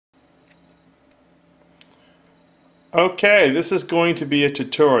Okay, this is going to be a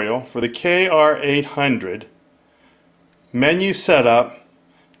tutorial for the KR-800 menu setup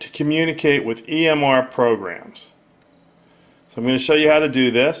to communicate with EMR programs. So I'm going to show you how to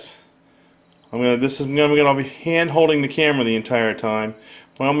do this. I'm going to be hand holding the camera the entire time.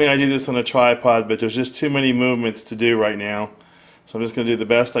 Normally I do this on a tripod, but there's just too many movements to do right now. So I'm just going to do the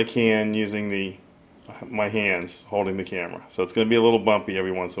best I can using my hands holding the camera. So it's going to be a little bumpy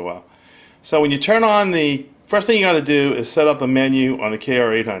every once in a while. So when you turn on first thing you got to do is set up the menu on the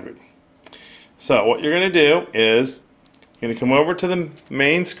KR-800. So what you're going to do is you're going to come over to the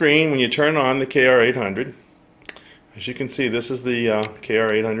main screen when you turn on the KR-800. As you can see, this is the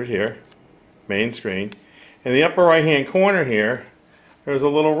KR-800 here, main screen. In the upper right hand corner here, there's a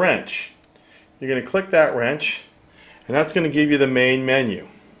little wrench. You're going to click that wrench, and that's going to give you the main menu.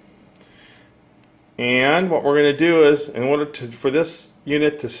 And what we're going to do is, in order for this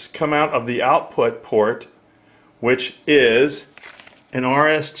unit to come out of the output port, which is an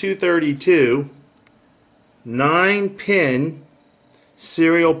RS-232 9-pin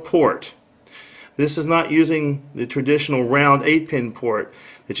serial port. This is not using the traditional round 8-pin port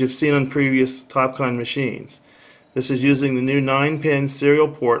that you've seen on previous Topcon machines. This is using the new 9-pin serial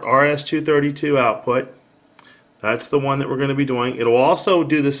port RS-232 output. That's the one that we're going to be doing. It'll also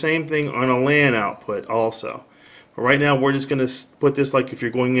do the same thing on a LAN output also. But right now we're just going to put this like if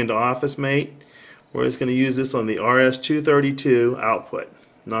you're going into OfficeMate. We're just going to use this on the RS-232 output,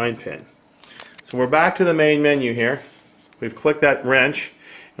 9-pin. So we're back to the main menu here. We've clicked that wrench,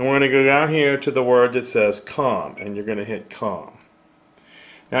 and we're going to go down here to the word that says COM, and you're going to hit COM.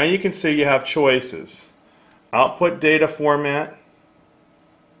 Now you can see you have choices. Output data format,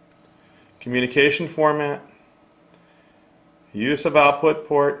 communication format, use of output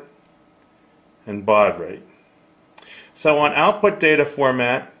port, and baud rate. So on output data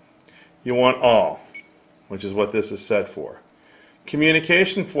format, you want all, which is what this is set for.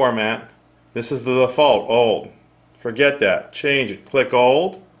 Communication format, this is the default, old. Forget that. Change it. Click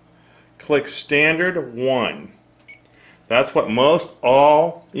old. Click standard 1. That's what most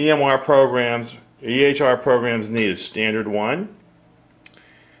all EMR programs, EHR programs need, is standard 1.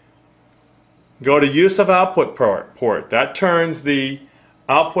 Go to use of output port. That turns the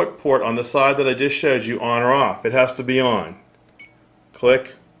output port on the side that I just showed you on or off. It has to be on.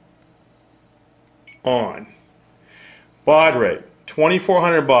 Click on. Baud rate,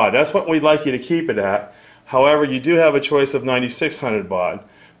 2400 baud. That's what we'd like you to keep it at. However, you do have a choice of 9600 baud.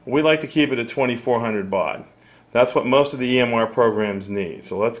 We like to keep it at 2400 baud. That's what most of the EMR programs need.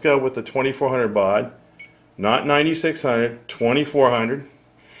 So let's go with the 2400 baud, not 9600, 2400.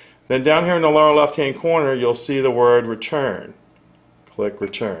 Then down here in the lower left hand corner you'll see the word return. Click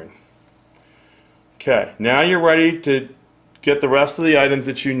return. Okay, now you're ready to get the rest of the items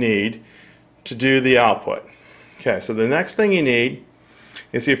that you need to do the output. Okay, so the next thing you need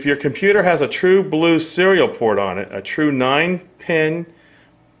is, if your computer has a true blue serial port on it, a true 9-pin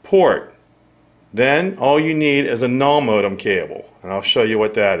port, then all you need is a null modem cable, and I'll show you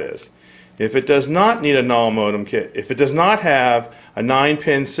what that is. If it does not need a null modem if it does not have a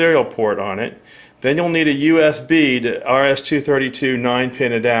 9-pin serial port on it, then you'll need a USB to RS-232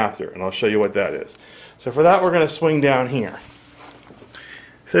 9-pin adapter, and I'll show you what that is. So for that we're going to swing down here.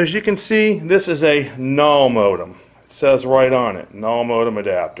 So as you can see, this is a null modem. It says right on it, null modem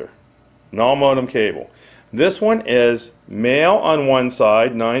adapter, null modem cable. This one is male on one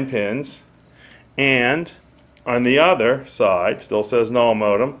side, 9 pins, and on the other side, still says null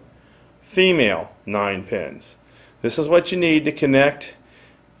modem, female, 9 pins. This is what you need to connect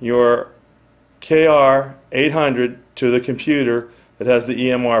your KR-800 to the computer that has the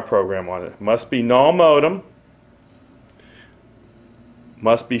EMR program on it. Must be null modem,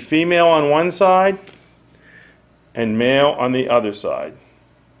 must be female on one side and male on the other side.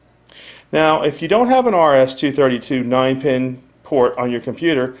 Now if you don't have an RS-232 9-pin port on your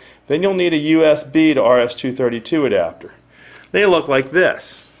computer, then you'll need a USB to RS-232 adapter. They look like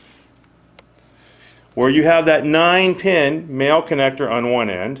this, where you have that 9-pin male connector on one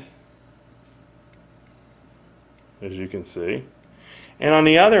end, as you can see, and on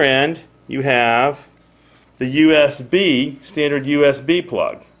the other end you have the USB, standard USB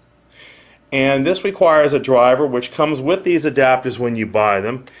plug. And this requires a driver which comes with these adapters when you buy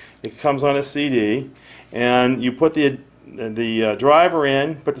them. It comes on a CD, and you put the driver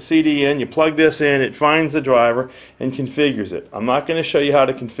in, put the CD in, you plug this in, it finds the driver and configures it. I'm not going to show you how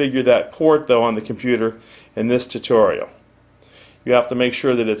to configure that port though on the computer in this tutorial. You have to make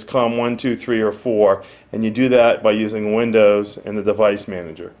sure that it's COM 1, 2, 3, or 4, and you do that by using Windows and the device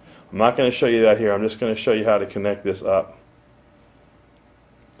manager. I'm not going to show you that here. I'm just going to show you how to connect this up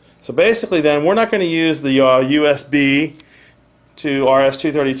So basically then we're not going to use the USB to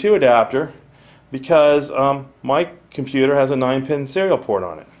RS-232 adapter because my computer has a 9-pin serial port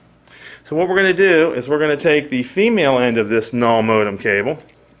on it. So what we're going to do is we're going to take the female end of this null modem cable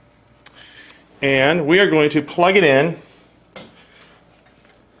and we are going to plug it in.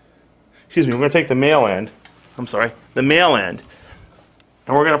 Excuse me, we're going to take the male end. The male end.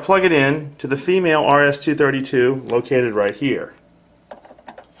 And we're going to plug it in to the female RS-232 located right here.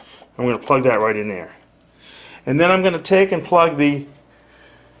 I'm going to plug that right in there. And then I'm going to take and plug the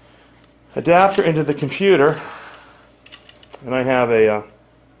adapter into the computer. And I have a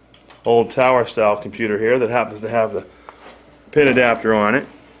old tower style computer here that happens to have the pin adapter on it.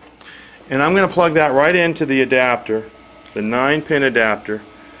 And I'm going to plug that right into the adapter, the 9-pin adapter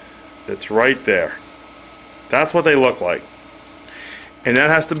that's right there. That's what they look like. And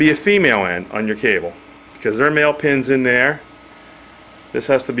that has to be a female end on your cable because there are male pins in there. This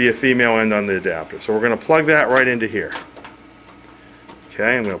has to be a female end on the adapter. So we're going to plug that right into here.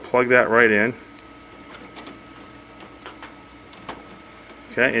 Okay, I'm going to plug that right in.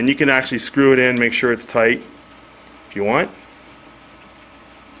 Okay, and you can actually screw it in, make sure it's tight if you want.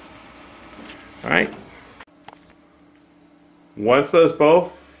 Alright. Once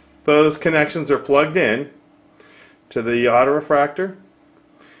both those connections are plugged in to the autorefractor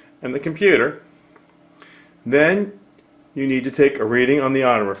and the computer, then you need to take a reading on the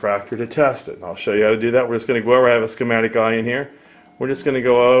autorefractor to test it. And I'll show you how to do that. We're just going to go over. I have a schematic eye in here. We're just going to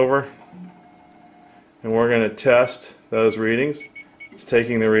go over and we're going to test those readings. It's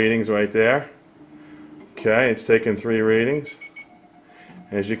taking the readings right there. Okay, it's taken 3 readings.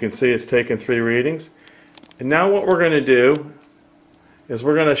 As you can see, it's taken 3 readings. And now what we're going to do is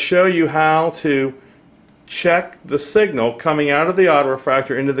we're going to show you how to check the signal coming out of the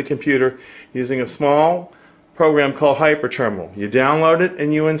autorefractor into the computer using a small program called Hyperterminal. You download it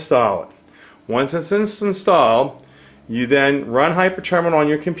and you install it. Once it's installed, you then run Hyperterminal on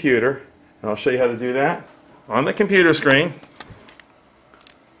your computer, and I'll show you how to do that on the computer screen.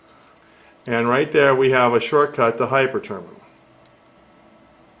 And right there we have a shortcut to Hyperterminal.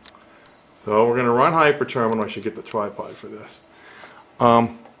 So we're going to run Hyperterminal. I should get the tripod for this.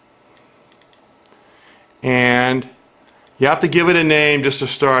 And you have to give it a name just to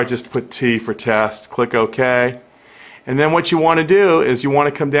start. Just put T for test. Click OK. And then what you want to do is you want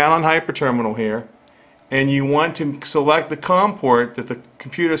to come down on Hyperterminal here and you want to select the COM port that the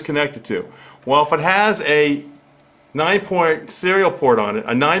computer is connected to. Well, if it has a 9-port serial port on it,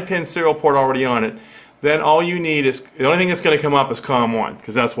 a 9-pin serial port already on it, then all you need is, the only thing that's going to come up is COM1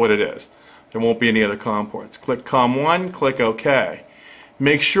 because that's what it is. There won't be any other COM ports. Click COM1, click OK.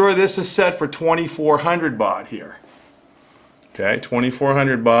 Make sure this is set for 2400 baud here. Okay,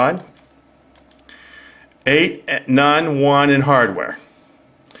 2400 baud. 8, none, 1 in hardware.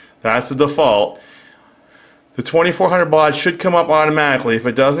 That's the default. The 2400 baud should come up automatically. If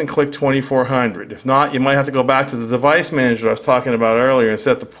it doesn't, click 2400. If not, you might have to go back to the device manager I was talking about earlier and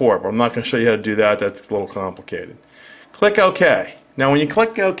set the port, but I'm not going to show you how to do that. That's a little complicated. Click OK. Now when you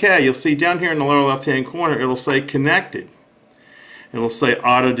click OK, you'll see down here in the lower left hand corner it'll say connected. It'll say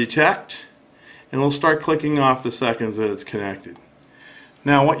auto detect, and it'll start clicking off the seconds that it's connected.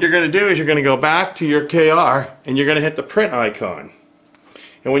 Now what you're going to do is you're going to go back to your KR and you're going to hit the print icon.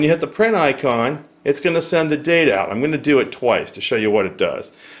 And when you hit the print icon, it's going to send the data out. I'm going to do it twice to show you what it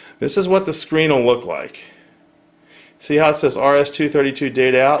does. This is what the screen will look like. See how it says RS-232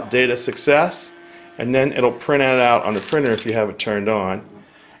 data out, data success, and then it'll print it out on the printer if you have it turned on.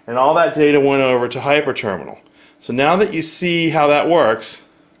 And all that data went over to Hyperterminal. So now that you see how that works,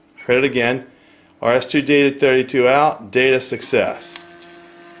 hit it again, RS-232 out, data success,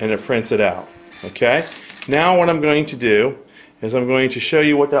 and it prints it out. Okay? Now what I'm going to do is I'm going to show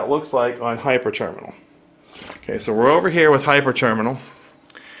you what that looks like on Hyperterminal. Okay, so we're over here with Hyperterminal,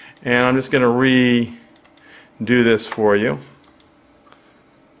 and I'm just going to redo this for you.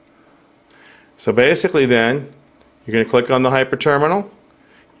 So basically then, you're going to click on the Hyperterminal,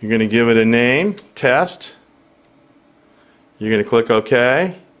 you're going to give it a name, test, you're going to click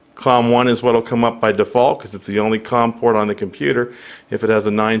OK. COM1 is what will come up by default because it's the only COM port on the computer. If it has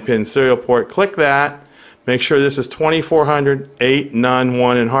a 9-pin serial port, click that. Make sure this is 2400, 8, none,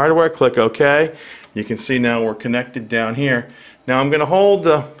 1 in hardware. Click OK. You can see now we're connected down here. Now I'm going to hold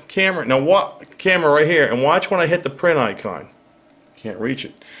the camera, camera right here, and watch when I hit the print icon. Can't reach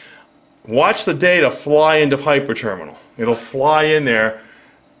it. Watch the data fly into Hyperterminal. It'll fly in there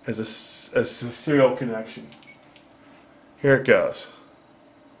as a serial connection. Here it goes.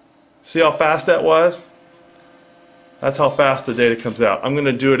 See how fast that was? That's how fast the data comes out. I'm going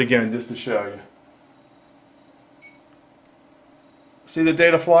to do it again just to show you. See the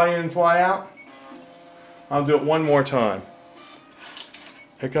data fly in and fly out? I'll do it one more time.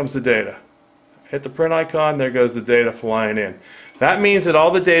 Here comes the data. Hit the print icon, there goes the data flying in. That means that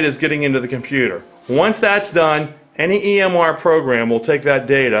all the data is getting into the computer. Once that's done, any EMR program will take that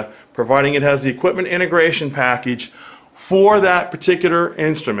data, providing it has the equipment integration package for that particular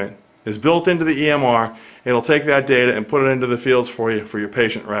instrument, is built into the EMR. It'll take that data and put it into the fields for you for your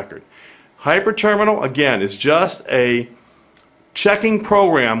patient record. Hyperterminal, again, is just a checking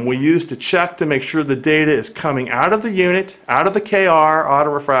program we use to check to make sure the data is coming out of the unit, out of the KR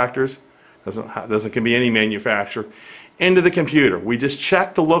autorefractors, can be any manufacturer, into the computer. We just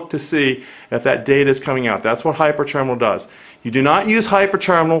check to look to see if that data is coming out. That's what Hyperterminal does. You do not use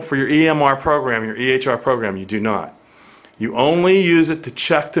Hyperterminal for your EMR program, your EHR program. You do not. You only use it to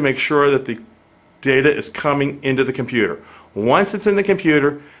check to make sure that the data is coming into the computer. Once it's in the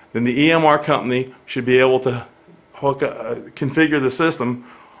computer, then the EMR company should be able to configure the system,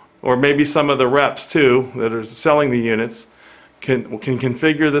 or maybe some of the reps too that are selling the units can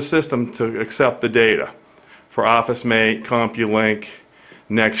configure the system to accept the data for OfficeMate, CompuLink,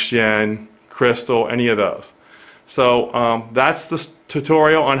 NextGen, Crystal, any of those. So that's the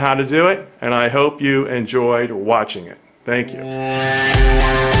tutorial on how to do it, and I hope you enjoyed watching it. Thank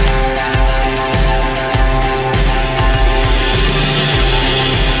you.